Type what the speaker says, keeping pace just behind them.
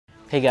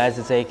Hey guys,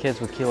 it's A-Kids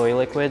with Kilo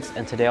E-Liquids,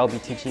 and today I'll be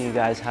teaching you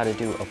guys how to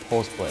do a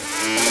pole split.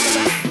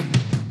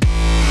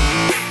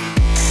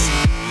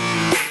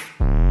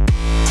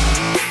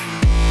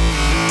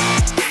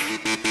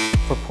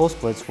 For pole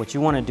splits, what you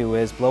want to do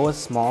is blow a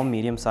small,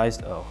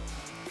 medium-sized O.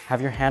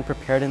 Have your hand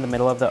prepared in the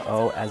middle of the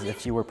O as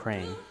if you were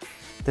praying.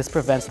 This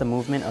prevents the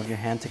movement of your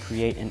hand to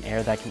create an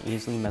air that can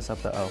easily mess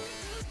up the O.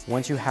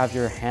 Once you have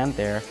your hand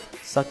there,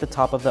 suck the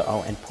top of the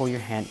O and pull your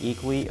hand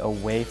equally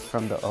away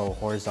from the O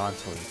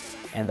horizontally,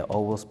 and the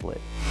O will split.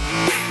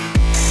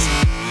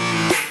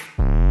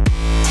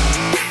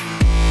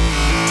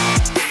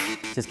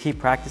 Just keep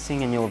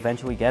practicing and you'll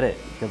eventually get it.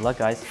 Good luck,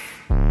 guys.